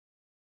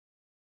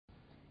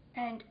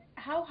And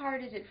how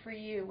hard is it for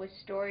you with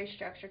story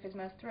structure, because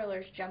most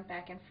thrillers jump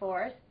back and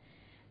forth?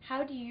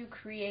 How do you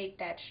create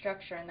that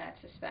structure and that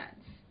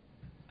suspense?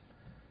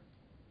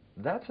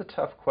 That's a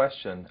tough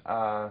question.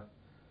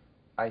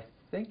 I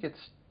think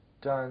it's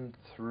done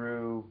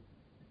through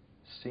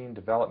scene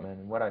development,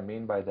 and what I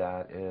mean by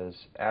that is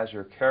as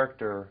your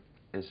character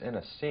is in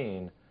a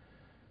scene,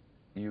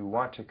 you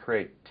want to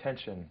create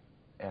tension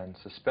and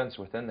suspense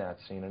within that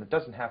scene, and it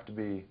doesn't have to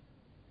be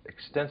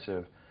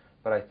extensive,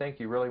 but I think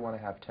you really want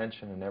to have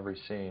tension in every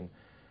scene.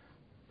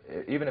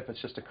 Even if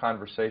it's just a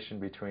conversation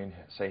between,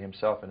 say,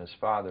 himself and his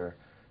father,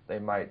 they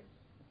might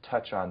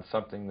touch on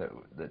something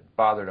that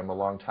bothered him a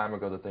long time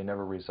ago that they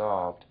never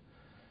resolved.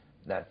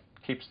 That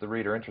keeps the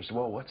reader interested.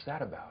 Well, what's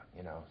that about?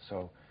 You know,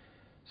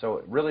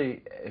 so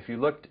really, if you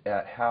looked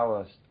at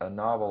how a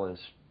novel is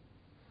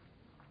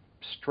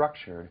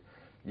structured,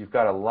 you've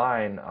got a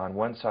line on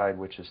one side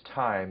which is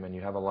time, and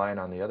you have a line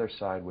on the other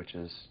side which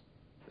is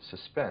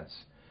suspense.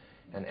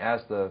 And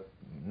as the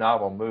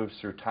novel moves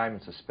through time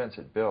and suspense,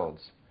 it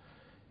builds.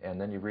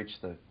 And then you reach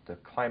the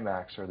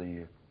climax or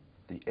the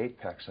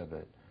apex of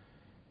it.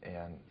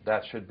 And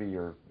that should be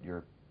your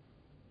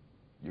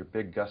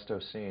big gusto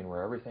scene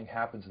where everything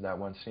happens in that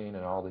one scene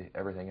and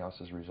everything else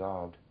is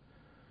resolved.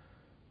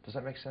 Does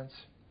that make sense?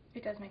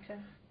 It does make sense.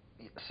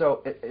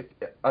 So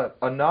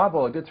a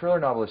novel, a good thriller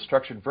novel, is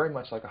structured very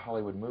much like a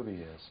Hollywood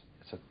movie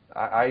is.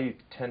 I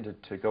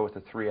tended to go with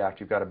a three-act.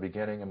 You've got a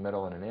beginning, a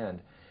middle, and an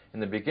end. In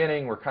the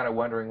beginning, we're kind of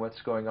wondering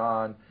what's going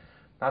on,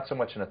 not so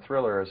much in a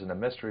thriller as in a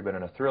mystery, but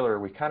in a thriller,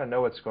 we kind of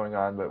know what's going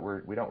on, but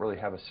we don't really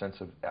have a sense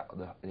of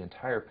the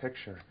entire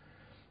picture.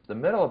 The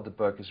middle of the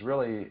book is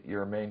really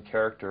your main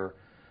character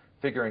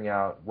figuring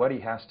out what he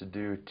has to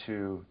do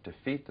to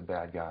defeat the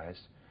bad guys,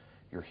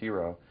 your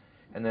hero.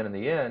 And then in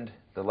the end,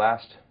 the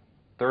last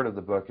third of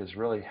the book is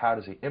really how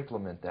does he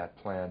implement that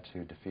plan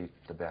to defeat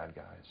the bad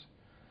guys.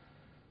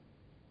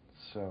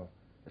 So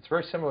it's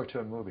very similar to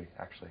a movie,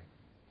 actually,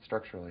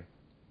 structurally.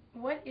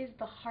 What is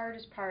the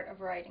hardest part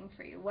of writing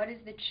for you? What is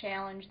the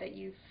challenge that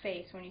you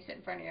face when you sit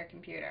in front of your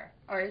computer?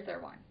 Or is there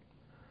one?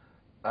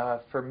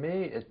 For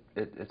me,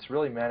 it's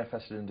really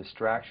manifested in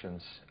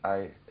distractions.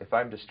 If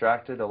I'm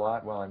distracted a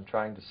lot while I'm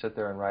trying to sit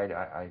there and write,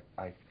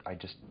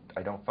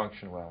 I don't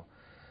function well.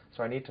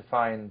 So I need to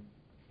find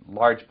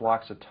large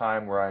blocks of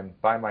time where I'm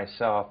by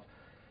myself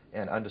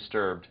and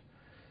undisturbed.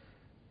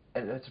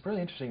 And it's really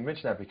interesting you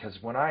mention that because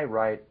when I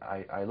write,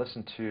 I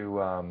listen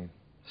to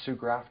Sue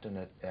Grafton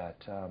at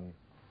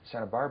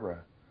Santa Barbara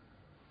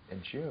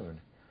in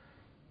June.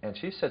 And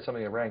she said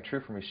something that rang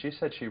true for me. She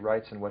said she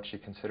writes in what she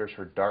considers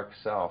her dark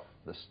self,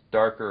 this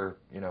darker,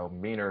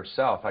 meaner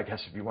self, I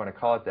guess if you want to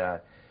call it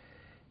that.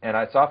 And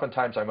it's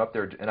oftentimes I'm up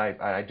there, and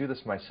I do this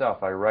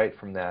myself. I write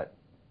from that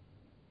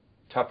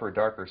tougher,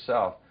 darker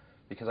self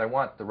because I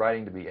want the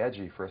writing to be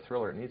edgy. For a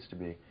thriller, it needs to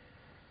be.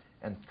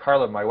 And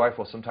Carla, my wife,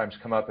 will sometimes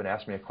come up and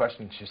ask me a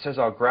question. She says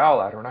I'll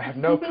growl at her, and I have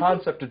no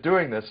concept of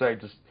doing this.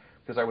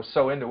 Because I was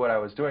so into what I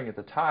was doing at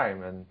the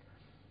time. And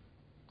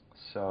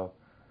so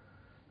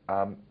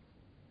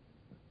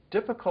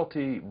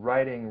difficulty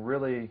writing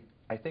really,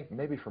 I think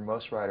maybe for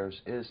most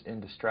writers, is in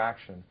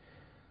distraction.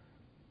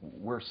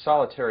 We're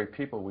solitary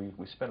people. We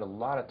spend a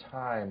lot of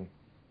time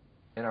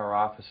in our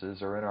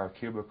offices or in our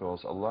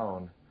cubicles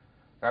alone.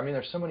 I mean,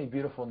 there's so many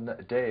beautiful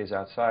days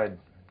outside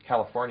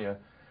California,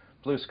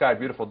 blue sky,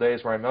 beautiful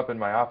days where I'm up in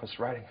my office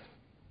writing.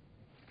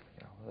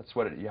 That's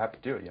what you have to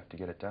do. You have to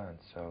get it done.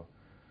 So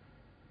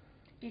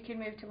you can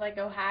move to like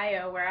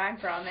Ohio, where I'm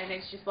from, and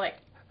it's just like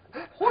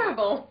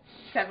horrible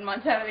 7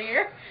 months out of the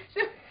year.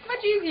 So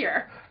much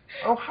easier.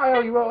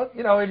 Ohio,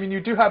 I mean,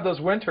 you do have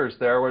those winters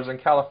there, whereas in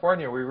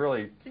California, we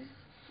really...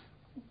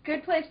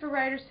 Good place for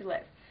writers to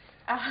live.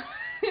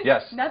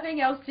 Yes.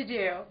 Nothing else to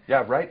do.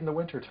 Yeah, right in the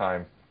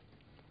wintertime.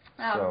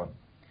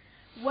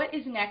 What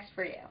is next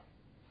for you?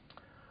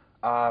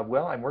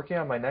 Well, I'm working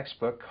on my next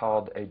book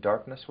called A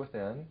Darkness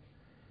Within,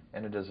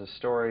 and it is a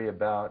story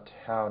about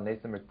how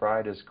Nathan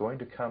McBride is going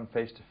to come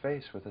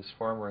face-to-face with his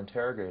former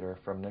interrogator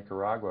from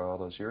Nicaragua all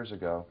those years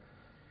ago.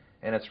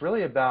 And it's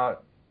really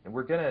about,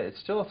 it's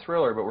still a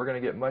thriller, but we're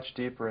going to get much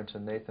deeper into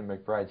Nathan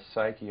McBride's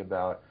psyche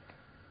about,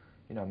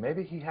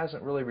 maybe he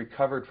hasn't really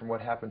recovered from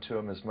what happened to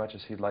him as much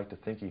as he'd like to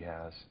think he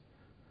has.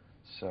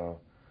 So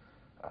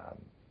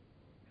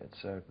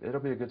it'll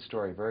be a good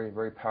story, very,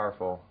 very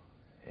powerful,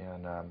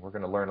 and we're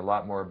going to learn a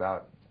lot more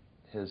about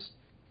his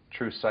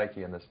true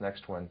psyche in this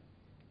next one.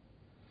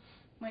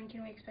 When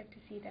can we expect to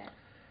see that?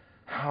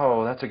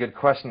 Oh, that's a good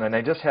question. And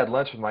I just had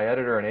lunch with my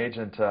editor and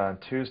agent on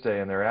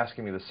Tuesday, and they're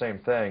asking me the same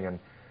thing. And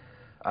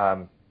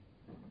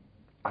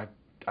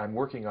I'm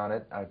working on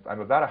it. I'm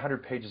about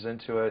 100 pages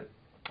into it.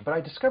 But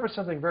I discovered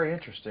something very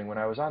interesting. When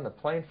I was on the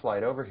plane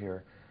flight over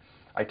here,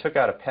 I took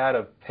out a pad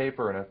of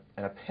paper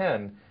and a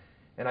pen,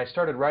 and I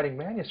started writing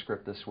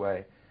manuscript this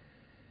way.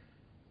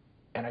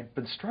 And I've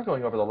been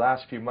struggling over the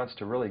last few months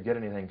to really get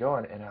anything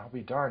going, and I'll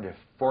be darned if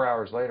 4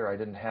 hours later I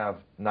didn't have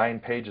 9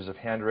 pages of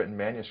handwritten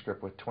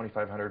manuscript with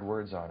 2,500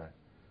 words on it.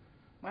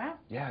 Wow.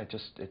 Yeah, it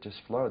just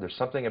flowed. There's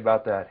something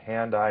about that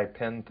hand-eye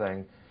pen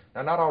thing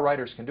Now, not all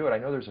writers can do it. I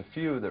know there's a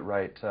few that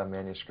write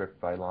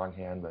manuscript by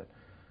longhand, but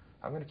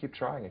I'm going to keep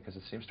trying it because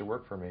it seems to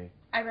work for me.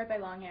 I write by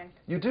longhand.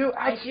 You do?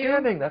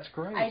 Outstanding. That's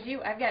great. I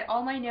do. I've got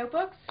all my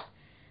notebooks.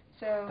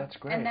 So that's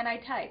great. And then I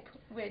type,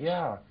 which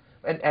yeah.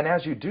 And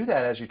as you do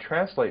that, as you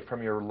translate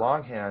from your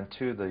longhand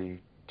to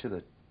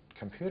the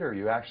computer,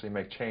 you actually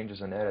make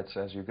changes and edits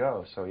as you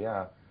go. So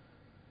yeah.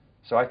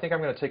 So I think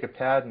I'm going to take a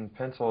pad and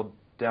pencil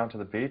down to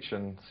the beach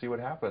and see what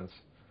happens.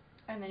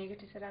 And then you get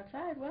to sit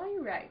outside while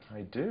you write.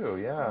 I do,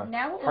 yeah.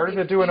 Now harder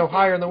to do in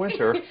Ohio in the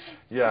winter.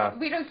 Yeah.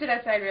 We don't sit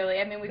outside really.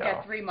 I mean, we've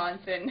got 3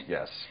 months and.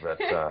 Yes, but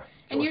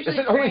and usually is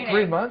it only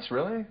 3 months,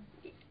 really?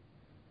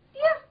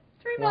 Yeah,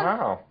 3 months.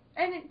 Wow.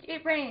 And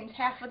it rains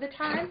half of the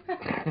time,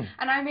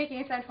 and I'm making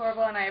it sound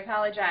horrible, and I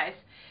apologize.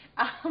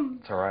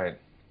 It's all right.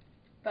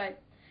 But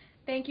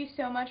thank you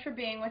so much for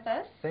being with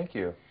us. Thank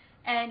you.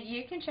 And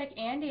you can check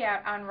Andy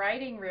out on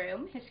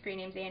WritingRoom. His screen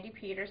name's Andy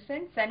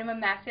Peterson. Send him a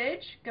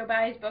message. Go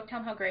buy his book. Tell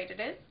him how great it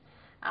is.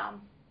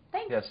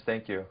 Thanks. Yes,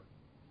 thank you.